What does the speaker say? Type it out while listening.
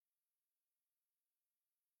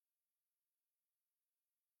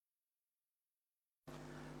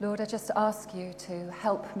Lord, I just ask you to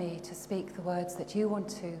help me to speak the words that you want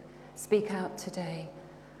to speak out today,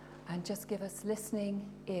 and just give us listening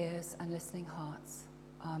ears and listening hearts.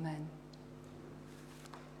 Amen.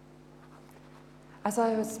 As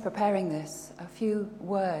I was preparing this, a few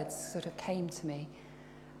words sort of came to me.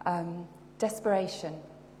 Desperation,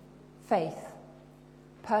 faith,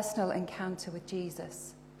 personal encounter with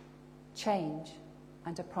Jesus, change,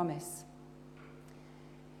 and a promise.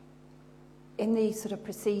 In the sort of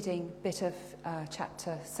preceding bit of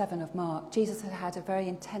chapter 7 of Mark, Jesus had had a very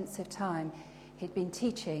intensive time. He'd been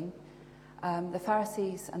teaching. The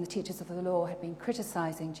Pharisees and the teachers of the law had been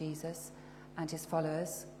criticizing Jesus and his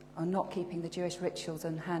followers on not keeping the Jewish rituals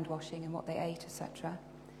and hand washing and what they ate, etc.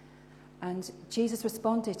 And Jesus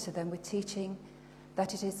responded to them with teaching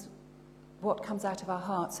that it is what comes out of our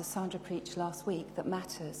hearts, as Sandra preached last week, that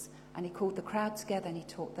matters. And he called the crowd together and he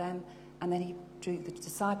taught them, and then he drew the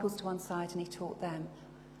disciples to one side and he taught them.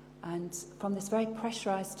 And from this very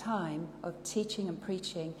pressurized time of teaching and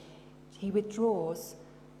preaching, he withdraws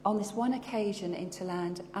on this one occasion into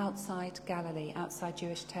land outside Galilee, outside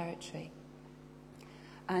Jewish territory.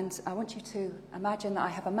 And I want you to imagine that I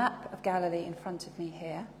have a map of Galilee in front of me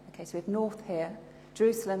here. Okay, so we have north here,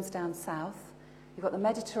 Jerusalem's down south. You've got the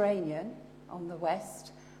Mediterranean on the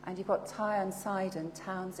west, and you've got Tyre and Sidon,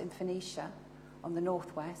 towns in Phoenicia, on the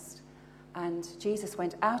northwest. And Jesus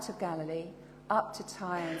went out of Galilee, up to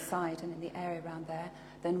Tyre and Sidon in the area around there,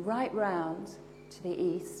 then right round to the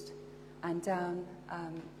east and down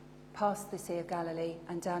past the Sea of Galilee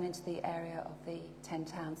and down into the area of the 10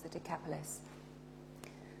 towns, the Decapolis.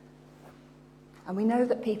 And we know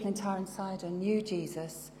that people in Tyre and Sidon knew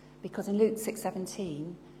Jesus because in Luke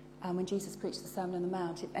 6:17, when Jesus preached the Sermon on the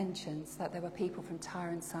Mount, it mentions that there were people from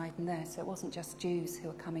Tyre and Sidon there, so it wasn't just Jews who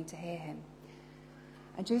were coming to hear him.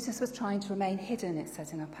 And Jesus was trying to remain hidden, it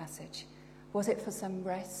says in our passage. Was it for some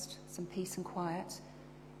rest, some peace and quiet?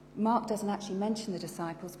 Mark doesn't actually mention the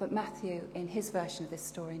disciples, but Matthew, in his version of this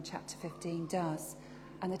story in chapter 15, does.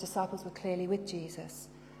 And the disciples were clearly with Jesus.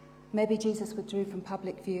 Maybe Jesus withdrew from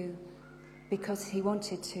public view because he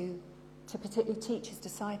wanted to particularly teach his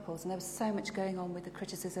disciples. And there was so much going on with the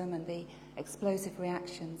criticism and the explosive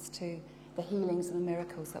reactions to the healings and the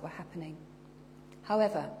miracles that were happening.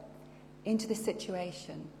 However, into this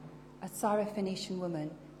situation, a Syrophoenician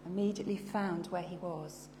woman immediately found where he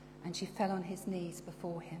was, and she fell on his knees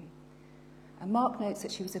before him. And Mark notes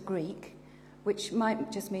that she was a Greek, which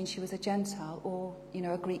might just mean she was a Gentile or,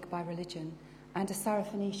 a Greek by religion, and a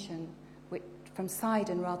Syrophoenician from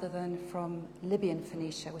Sidon rather than from Libyan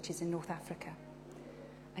Phoenicia, which is in North Africa.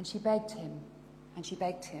 And she begged him, and she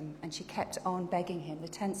begged him, and she kept on begging him. The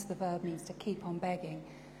tense of the verb means to keep on begging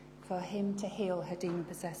for him to heal her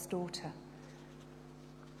demon-possessed daughter.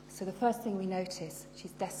 So the first thing we notice,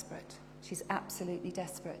 she's desperate. She's absolutely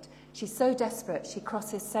desperate. She's so desperate, she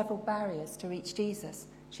crosses several barriers to reach Jesus.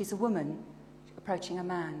 She's a woman approaching a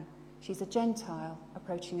man. She's a Gentile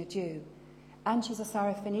approaching a Jew. And she's a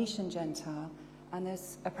Syrophoenician Gentile, and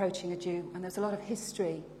there's approaching a Jew. And there's a lot of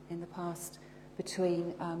history in the past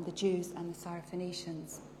between the Jews and the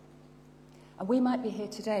Syrophoenicians. And we might be here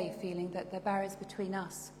today feeling that there are barriers between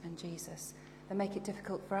us and Jesus that make it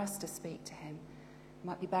difficult for us to speak to him. It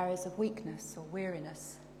might be barriers of weakness or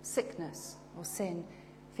weariness, sickness or sin,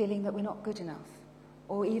 feeling that we're not good enough,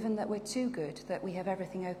 or even that we're too good, that we have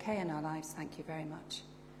everything okay in our lives, thank you very much.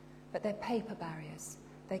 But they're paper barriers.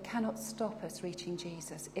 They cannot stop us reaching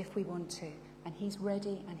Jesus if we want to, and he's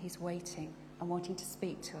ready and he's waiting and wanting to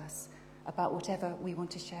speak to us about whatever we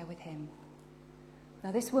want to share with him.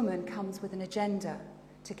 Now, this woman comes with an agenda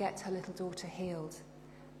to get her little daughter healed,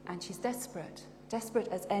 and she's desperate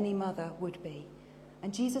as any mother would be.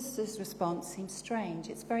 And Jesus' response seems strange.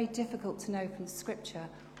 It's very difficult to know from the scripture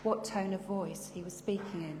what tone of voice he was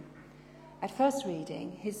speaking in. At first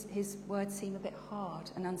reading, his words seem a bit hard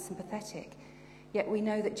and unsympathetic, yet we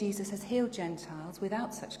know that Jesus has healed Gentiles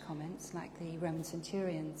without such comments, like the Roman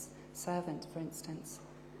centurion's servant, for instance.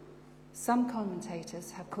 Some commentators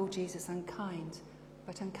have called Jesus unkind,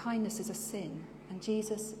 but unkindness is a sin, and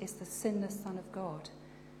Jesus is the sinless Son of God,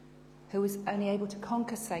 who was only able to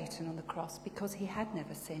conquer Satan on the cross because he had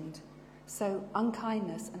never sinned. So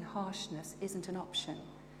unkindness and harshness isn't an option.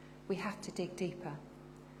 We have to dig deeper.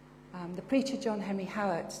 The preacher John Henry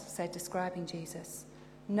Howard said, describing Jesus,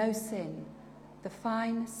 "No sin, the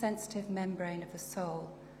fine, sensitive membrane of the soul,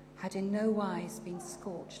 had in no wise been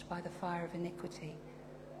scorched by the fire of iniquity."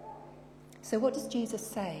 So what does Jesus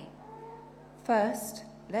say? First,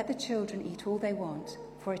 let the children eat all they want,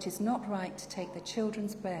 for it is not right to take the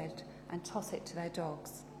children's bread and toss it to their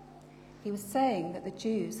dogs. He was saying that the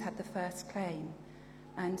Jews had the first claim,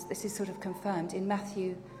 and this is sort of confirmed in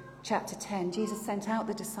Matthew chapter 10, Jesus sent out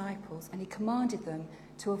the disciples and he commanded them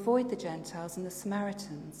to avoid the Gentiles and the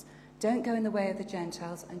Samaritans. Don't go in the way of the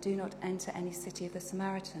Gentiles and do not enter any city of the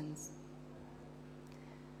Samaritans.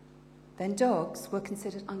 Then dogs were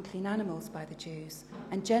considered unclean animals by the Jews,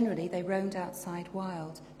 and generally they roamed outside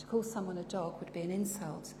wild. To call someone a dog would be an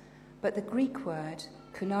insult. But the Greek word,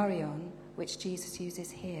 kunarion, which Jesus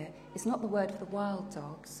uses here, is not the word for the wild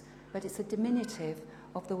dogs, but it's a diminutive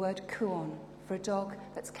of the word kuon, for a dog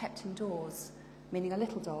that's kept indoors, meaning a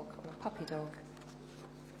little dog or a puppy dog.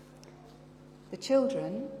 The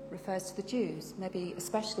children refers to the Jews, maybe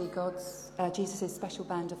especially Jesus' special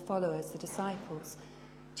band of followers, the disciples.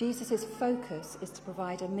 Jesus' focus is to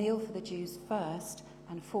provide a meal for the Jews first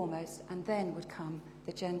and foremost, and then would come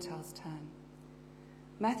the Gentiles' turn.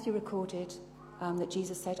 Matthew recorded that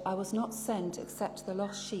Jesus said, "I was not sent except the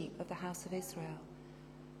lost sheep of the house of Israel."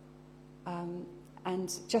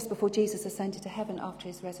 And just before Jesus ascended to heaven after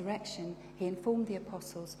his resurrection, he informed the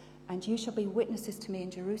apostles, "And you shall be witnesses to me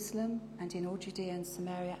in Jerusalem and in all Judea and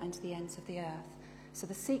Samaria and to the ends of the earth." So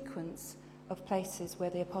the sequence of places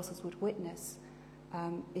where the apostles would witness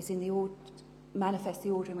is in the manifest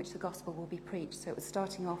the order in which the gospel will be preached. So it was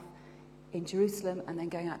starting off in Jerusalem and then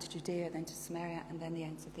going out to Judea, then to Samaria, and then the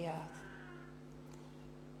ends of the earth.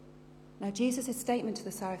 Now, Jesus' statement to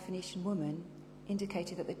the Syrophoenician woman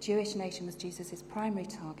indicated that the Jewish nation was Jesus' primary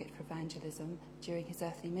target for evangelism during his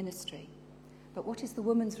earthly ministry. But what is the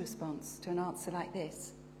woman's response to an answer like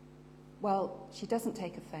this? Well, she doesn't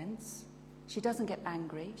take offence, she doesn't get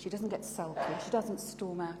angry, she doesn't get sulky, she doesn't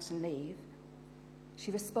storm out and leave.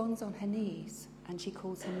 She responds on her knees and she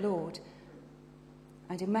calls him Lord.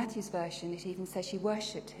 And in Matthew's version, it even says she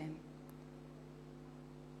worshipped him.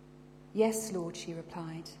 "Yes, Lord," she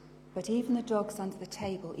replied, "but even the dogs under the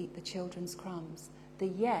table eat the children's crumbs." The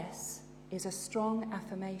yes is a strong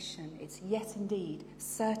affirmation. It's yes, indeed,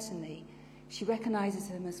 certainly. She recognises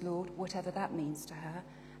him as Lord, whatever that means to her.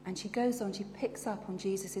 And she goes on, she picks up on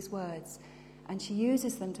Jesus' words, and she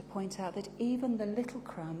uses them to point out that even the little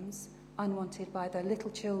crumbs unwanted by the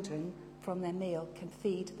little children from their meal can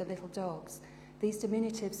feed the little dogs. These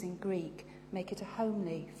diminutives in Greek make it a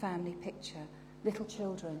homely family picture. Little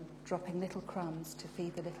children dropping little crumbs to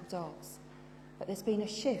feed the little dogs. But there's been a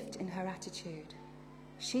shift in her attitude.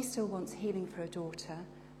 She still wants healing for her daughter,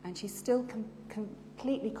 and she's still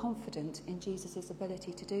completely confident in Jesus'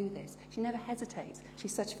 ability to do this. She never hesitates.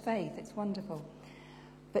 She's such faith, it's wonderful.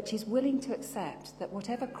 But she's willing to accept that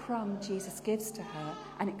whatever crumb Jesus gives to her,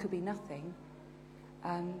 and it could be nothing,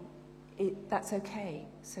 that's okay.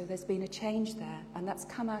 So there's been a change there, and that's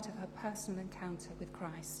come out of her personal encounter with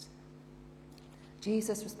Christ.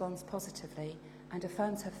 Jesus responds positively and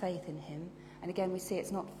affirms her faith in him. And again, we see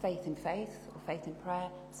it's not faith in faith or faith in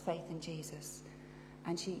prayer, it's faith in Jesus.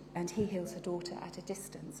 And he heals her daughter at a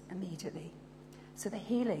distance immediately. So the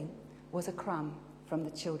healing was a crumb from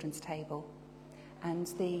the children's table. And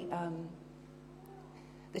the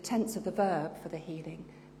tense of the verb for the healing,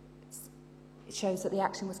 it shows that the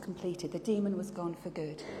action was completed. The demon was gone for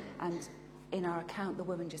good. And in our account, the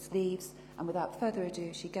woman just leaves, and without further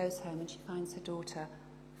ado, she goes home and she finds her daughter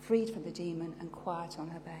freed from the demon and quiet on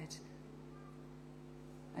her bed.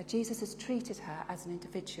 Jesus has treated her as an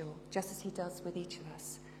individual, just as he does with each of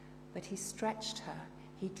us. But he stretched her.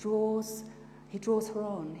 He draws her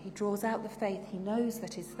on. He draws out the faith he knows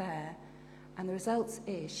that is there. And the result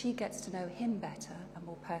is she gets to know him better and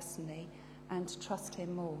more personally and to trust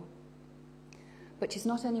him more. But she's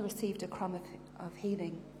not only received a crumb of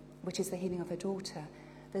healing, which is the healing of her daughter,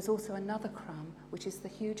 there's also another crumb, which is the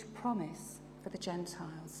huge promise for the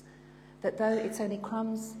Gentiles, that though it's only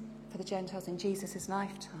crumbs for the Gentiles in Jesus'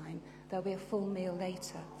 lifetime, there'll be a full meal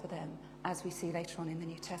later for them, as we see later on in the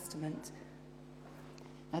New Testament.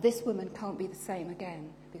 Now, this woman can't be the same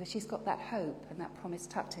again, because she's got that hope and that promise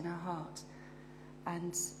tucked in her heart.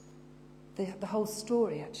 And the whole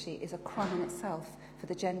story, actually, is a crumb in itself for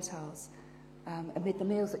the Gentiles. Amid the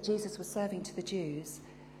meals that Jesus was serving to the Jews,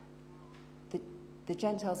 the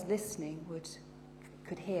Gentiles listening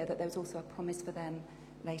could hear that there was also a promise for them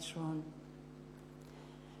later on.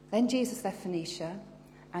 Then Jesus left Phoenicia,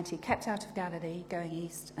 and he kept out of Galilee, going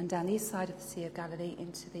east, and down the east side of the Sea of Galilee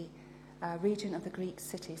into the region of the Greek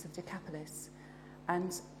cities of Decapolis.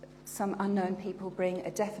 And some unknown people bring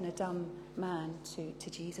a deaf and a dumb man to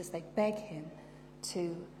Jesus. They beg him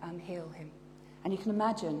to heal him. And you can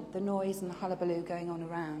imagine the noise and the hullabaloo going on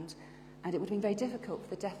around. And it would have been very difficult for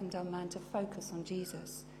the deaf and dumb man to focus on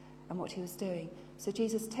Jesus and what he was doing. So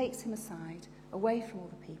Jesus takes him aside, away from all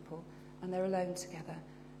the people, and they're alone together.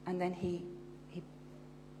 And then he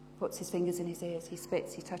puts his fingers in his ears, he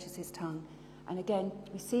spits, he touches his tongue, And again,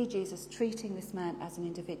 we see Jesus treating this man as an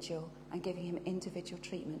individual and giving him individual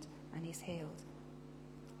treatment, and he's healed.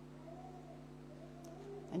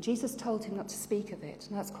 And Jesus told him not to speak of it.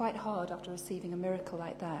 Now, it's quite hard after receiving a miracle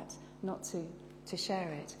like that not to share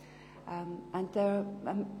it. And there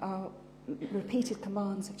are repeated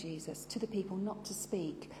commands of Jesus to the people not to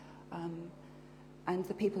speak, and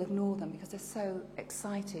the people ignore them because they're so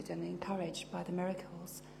excited and encouraged by the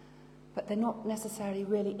miracles. But they're not necessarily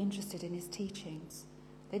really interested in his teachings.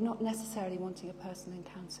 They're not necessarily wanting a personal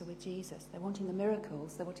encounter with Jesus. They're wanting the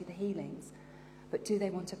miracles, they're wanting the healings, but do they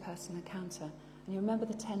want a personal encounter? And you remember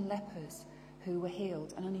the 10 lepers who were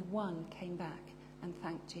healed, and only one came back and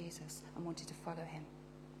thanked Jesus and wanted to follow him.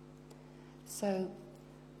 So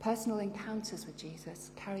personal encounters with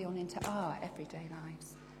Jesus carry on into our everyday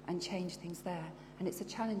lives and change things there. And it's a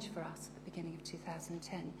challenge for us at the beginning of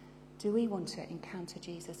 2010. Do we want to encounter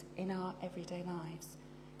Jesus in our everyday lives,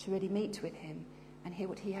 to really meet with him and hear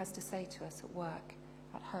what he has to say to us at work,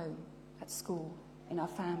 at home, at school, in our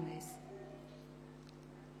families?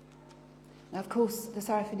 Now, of course, the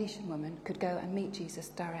Syrophoenician woman could go and meet Jesus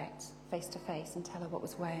direct, face to face, and tell her what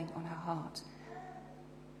was weighing on her heart.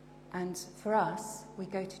 And for us, we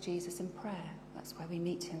go to Jesus in prayer. That's where we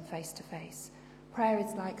meet him face to face. Prayer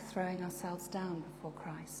is like throwing ourselves down before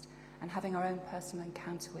Christ and having our own personal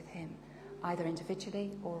encounter with him, either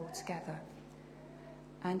individually or all together.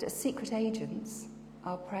 And as secret agents,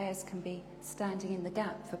 our prayers can be standing in the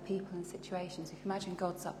gap for people and situations. If you imagine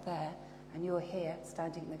God's up there and you're here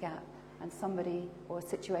standing in the gap, and somebody or a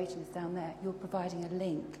situation is down there, you're providing a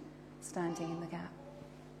link, standing in the gap.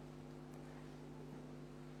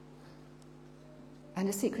 And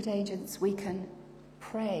as secret agents, we can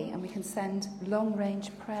pray and we can send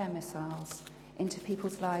long-range prayer missiles into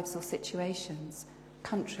people's lives or situations,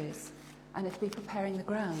 countries, and it'll be preparing the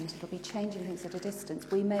ground. It'll be changing things at a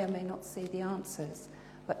distance. We may or may not see the answers,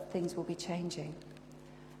 but things will be changing.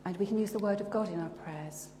 And we can use the word of God in our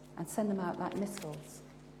prayers and send them out like missiles.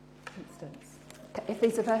 Instance. If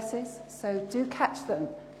these are verses, so do catch them.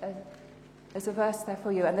 There's a verse there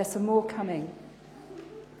for you, and there's some more coming.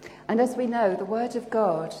 And as we know, the word of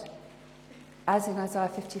God, as in Isaiah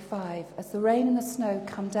 55, as the rain and the snow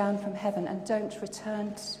come down from heaven and don't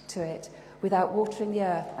return to it without watering the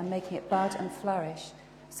earth and making it bud and flourish,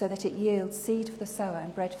 so that it yields seed for the sower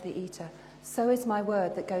and bread for the eater, so is my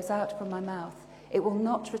word that goes out from my mouth. It will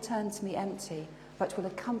not return to me empty, but will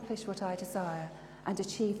accomplish what I desire and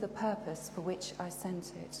achieve the purpose for which I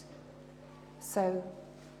sent it. So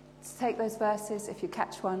take those verses, if you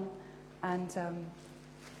catch one, and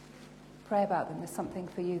pray about them. There's something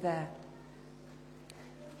for you there.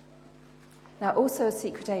 Now, also as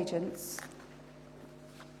secret agents,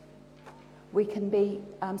 we can be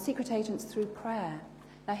secret agents through prayer.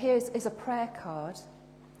 Now, here is a prayer card,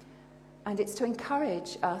 and it's to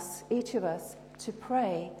encourage us, each of us, to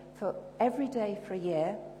pray for every day for a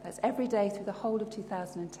year. That's every day through the whole of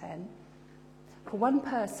 2010, for one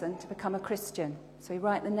person to become a Christian. So you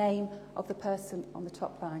write the name of the person on the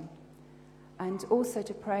top line. And also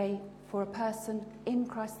to pray for a person in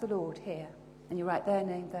Christ the Lord here. And you write their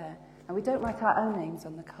name there. And we don't write our own names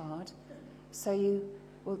on the card. So you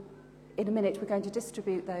will, in a minute, we're going to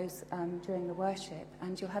distribute those during the worship.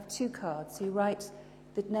 And you'll have 2 cards. So you write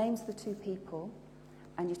the names of the 2 people,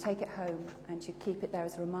 and you take it home and you keep it there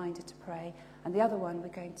as a reminder to pray. And the other one we're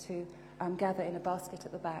going to gather in a basket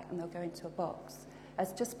at the back, and they'll go into a box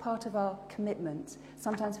as just part of our commitment.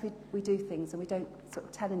 Sometimes we do things and we don't sort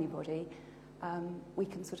of tell anybody. We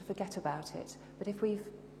can sort of forget about it. But if we've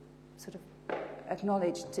sort of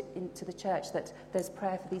acknowledged to the church that there's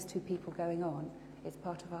prayer for these 2 people going on, it's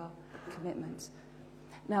part of our commitment.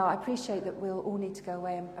 Now, I appreciate that we'll all need to go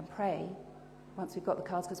away and pray once we've got the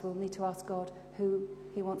cards, because we'll need to ask God who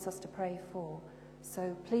he wants us to pray for.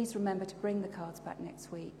 So please remember to bring the cards back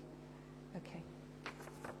next week. Okay.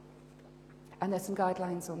 And there's some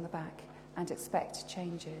guidelines on the back, and expect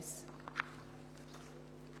changes.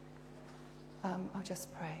 I'll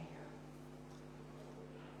just pray.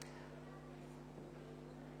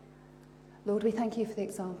 Lord, we thank you for the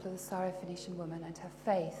example of the Syrophoenician woman and her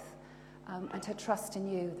faith and her trust in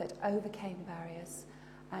you that overcame barriers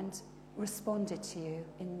and responded to you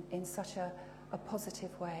in such a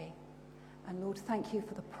positive way. And Lord, thank you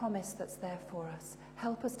for the promise that's there for us.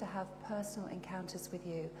 Help us to have personal encounters with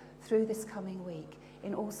you through this coming week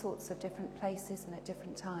in all sorts of different places and at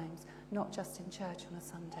different times, not just in church on a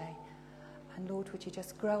Sunday. And Lord, would you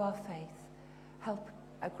just grow our faith, help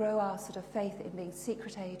grow our sort of faith in being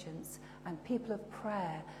secret agents and people of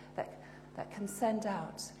prayer that can send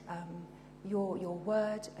out your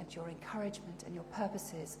word and your encouragement and your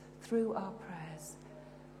purposes through our prayers.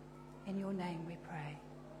 In your name we pray.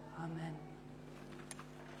 Amen.